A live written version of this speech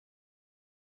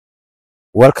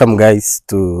Welcome guys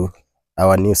to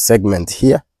our new segment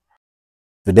here.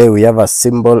 Today we have a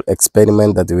simple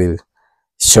experiment that we'll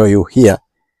show you here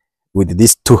with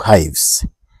these two hives.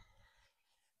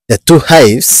 The two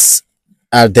hives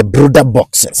are the brooder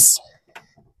boxes,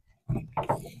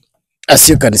 as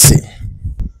you can see.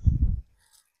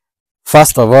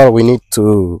 First of all, we need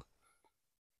to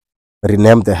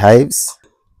rename the hives.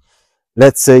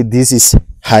 Let's say this is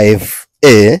hive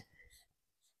A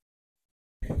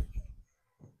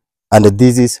and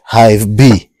this is hive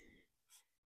B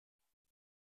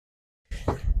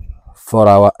for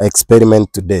our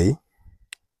experiment today.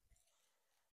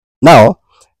 Now,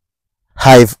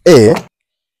 hive A,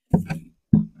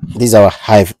 this is our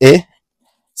hive A,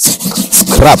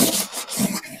 scrap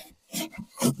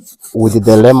with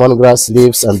the lemongrass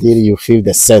leaves until you feel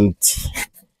the scent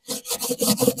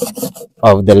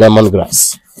of the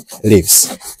lemongrass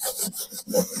leaves.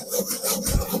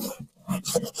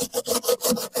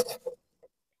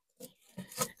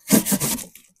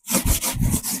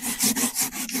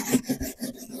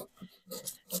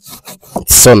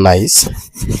 It's so nice.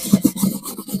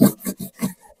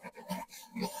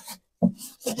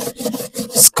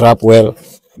 Scrap well,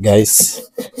 guys.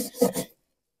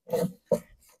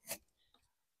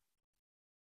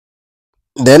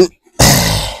 Then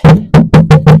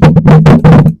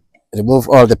remove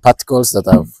all the particles that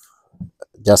have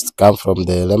just come from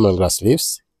the lemongrass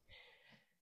leaves.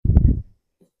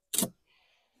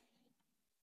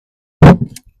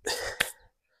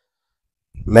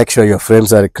 Make sure your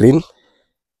frames are clean.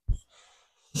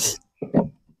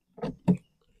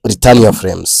 Return your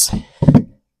frames.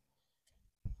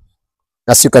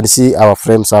 As you can see, our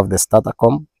frames have the starter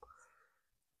comb.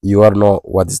 You all know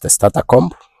what is the starter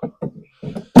comb.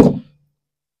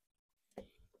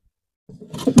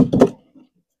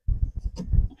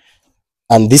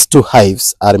 And these two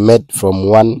hives are made from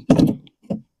one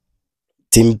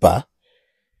timber.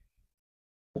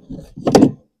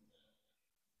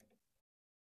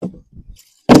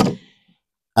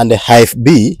 And the hive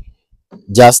B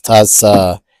just has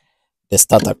the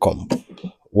starter comb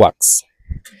wax.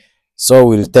 So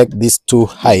we'll take these two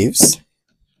hives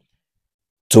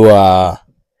to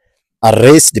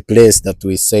erase the place that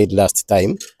we said last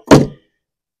time.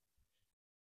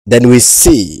 Then we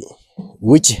see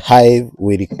which hive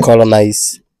will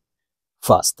colonize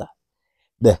faster.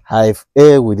 The hive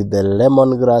A with the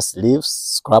lemongrass leaves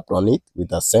scrapped on it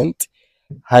with a scent.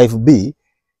 Hive B,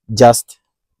 just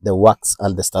the wax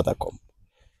and the starter comb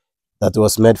that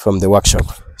was made from the workshop.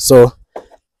 So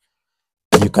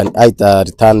you can either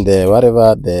return the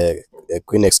whatever, the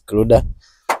queen excluder,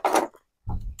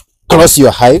 close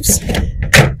your hives,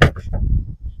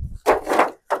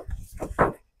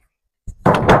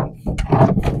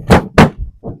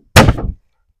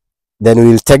 then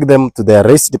we'll take them to the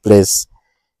erased place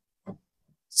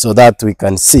so that we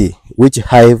can see which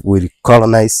hive will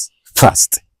colonize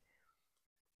first.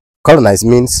 Colonize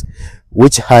means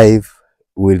which hive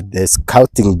will the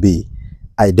scouting bee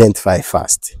identify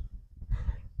first.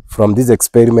 From this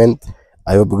experiment,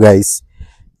 I hope guys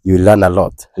you learn a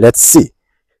lot. Let's see.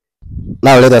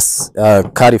 Now let us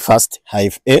carry first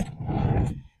hive A.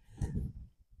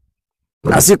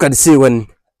 As you can see, when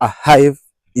a hive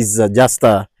is just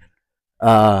a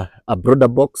brooder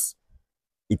box,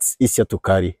 it's easier to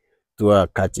carry to a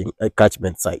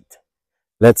catchment site.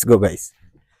 Let's go, guys.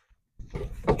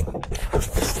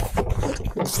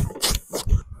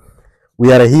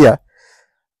 We are here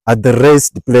at the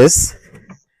raised place.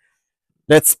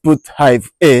 Let's put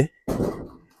hive A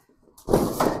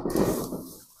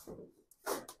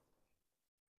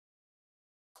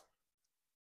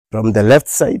from the left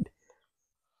side,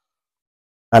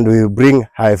 and we will bring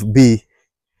hive B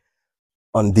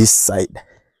on this side.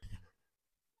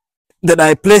 Then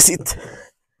I place it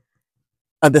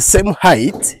at the same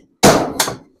height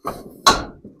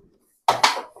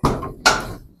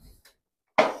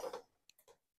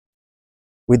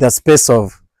with a space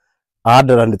of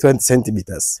 120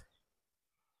 centimeters.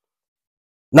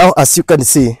 Now, as you can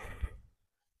see,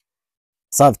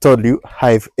 as I've told you,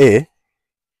 hive A,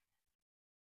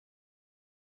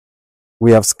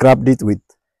 we have scrapped it with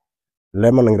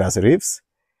lemongrass leaves,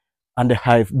 and the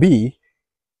hive B,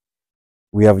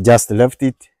 we have just left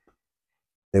it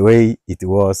the way it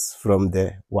was from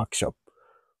the workshop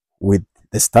with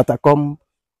the starter comb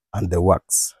and the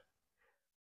wax.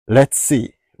 Let's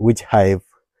see which hive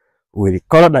will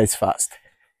colonize first.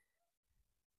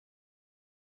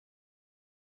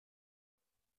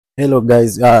 Hello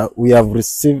guys, we have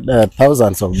received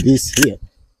thousands of bees here.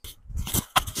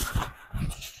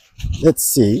 Let's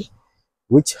see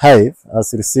which hive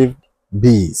has received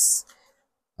bees.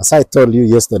 As I told you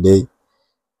yesterday,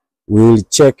 We will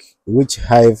check which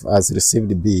hive has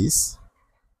received bees,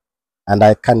 and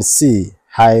I can see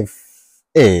hive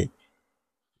A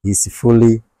is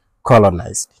fully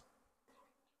colonized.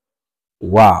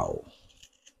 Wow,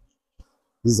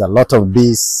 this is a lot of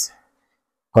bees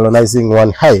colonizing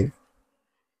one hive.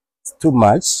 It's too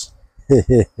much.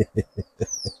 This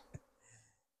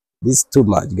is too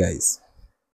much, guys.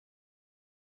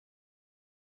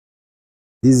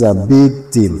 This is a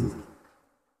big team.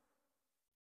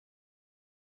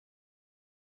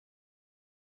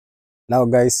 Now,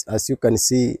 guys, as you can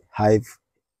see, hive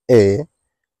A,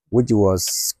 which was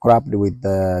scrapped with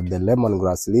the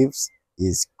lemongrass leaves,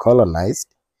 is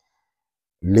colonized,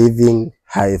 leaving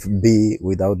hive B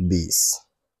without bees.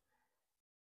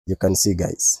 You can see,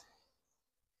 guys,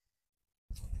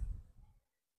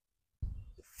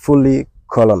 fully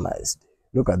colonized.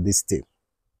 Look at this team.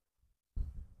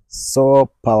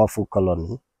 So powerful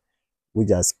colony, which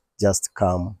has just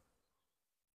come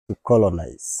to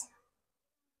colonize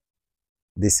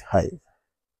this hive.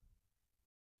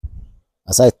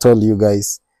 As I told you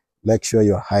guys, make sure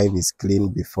your hive is clean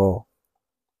before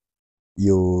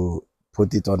you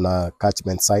put it on a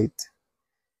catchment site.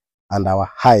 And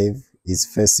our hive is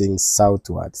facing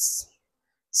southwards,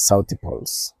 south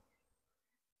poles.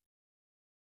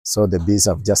 So the bees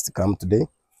have just come today,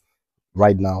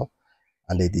 right now,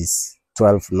 and it is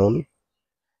 12 noon,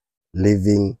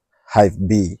 leaving hive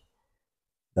B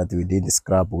that we did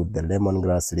scrap with the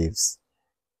lemongrass leaves,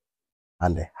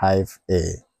 and the hive A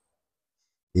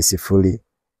is fully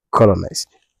colonized.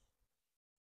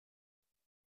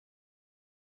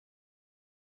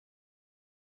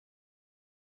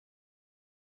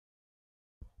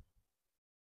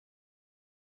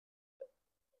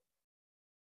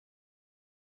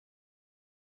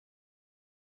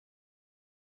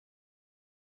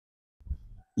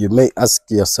 You may ask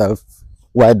yourself,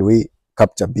 why do we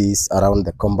capture bees around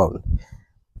the compound?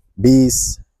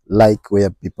 Bees like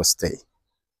where people stay.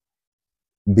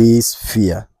 Bees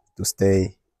fear to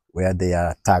stay where they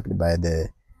are attacked by the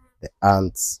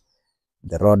ants,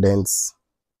 the rodents,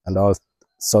 and all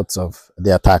sorts of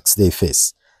the attacks they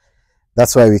face.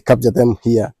 That's why we capture them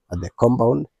here at the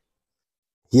compound.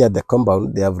 Here at the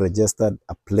compound, they have registered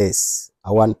a place, a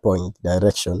 1-point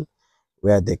direction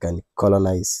where they can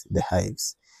colonize the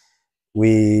hives.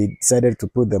 We decided to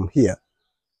put them here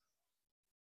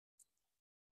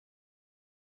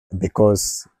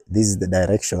because this is the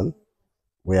direction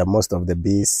where most of the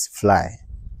bees fly.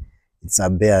 It's a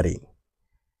bearing.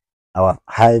 Our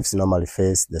hives normally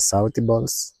face the south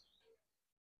poles.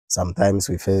 Sometimes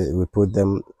we put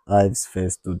them hives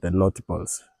face to the north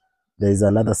poles. There is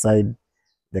another side,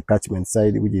 the catchment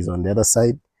side, which is on the other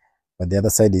side, but the other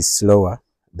side is slower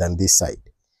than this side.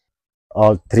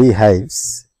 All 3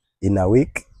 hives in a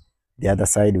week. The other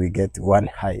side we get 1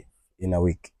 hive in a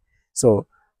week. So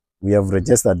we have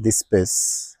registered this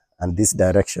space and this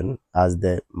direction as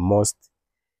the most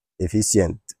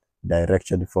efficient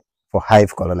direction for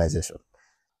hive colonization.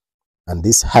 And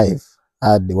this hive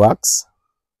had the wax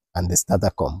and the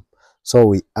starter comb. So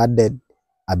we added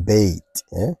a bait,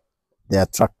 the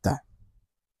attractor,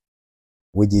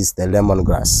 which is the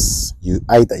lemongrass. You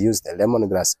either use the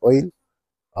lemongrass oil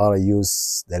or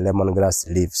use the lemongrass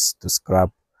leaves to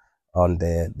scrub on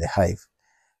the hive.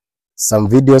 Some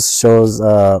videos shows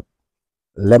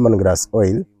lemongrass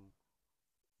oil.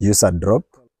 Use a drop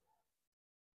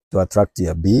to attract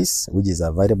your bees, which is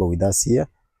available with us here.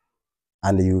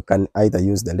 And you can either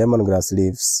use the lemongrass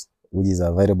leaves, which is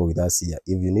available with us here.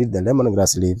 If you need the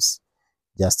lemongrass leaves,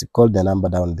 just call the number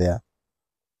down there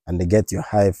and get your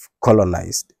hive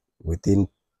colonized within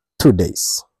 2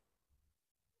 days.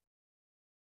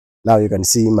 Now you can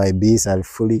see my bees are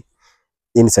fully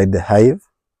inside the hive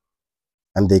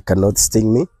and they cannot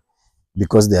sting me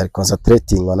because they are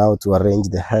concentrating on how to arrange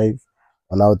the hive,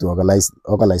 on how to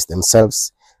organize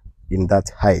themselves in that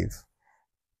hive.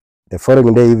 The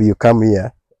following day, if you come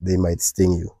here, they might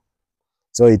sting you.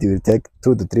 So it will take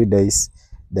 2 to 3 days,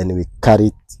 then we carry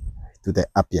it to the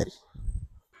apiary.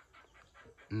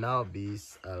 Now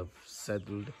bees have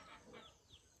settled.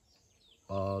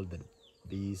 All the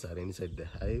bees are inside the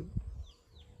hive.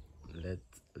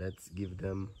 Let's give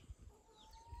them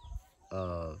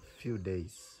a few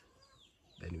days,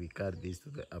 then we carry this to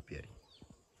the apiary.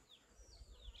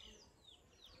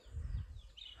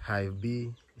 Hive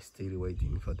B is still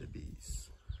waiting for the bees.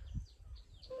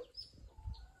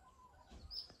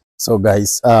 So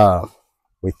guys,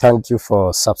 we thank you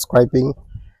for subscribing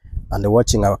and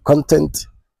watching our content.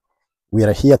 We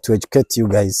are here to educate you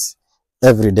guys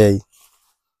every day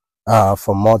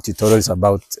for more tutorials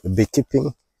about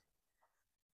beekeeping.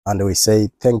 And we say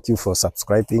thank you for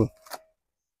subscribing.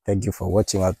 Thank you for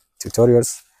watching our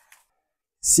tutorials.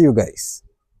 See you guys.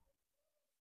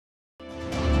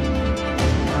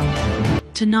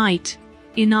 Tonight,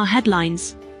 in our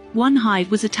headlines, one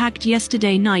hive was attacked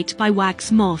yesterday night by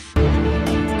wax moth.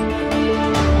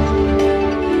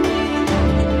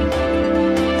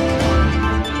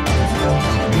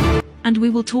 And we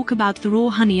will talk about the raw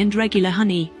honey and regular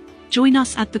honey. Join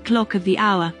us at the clock of the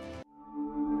hour.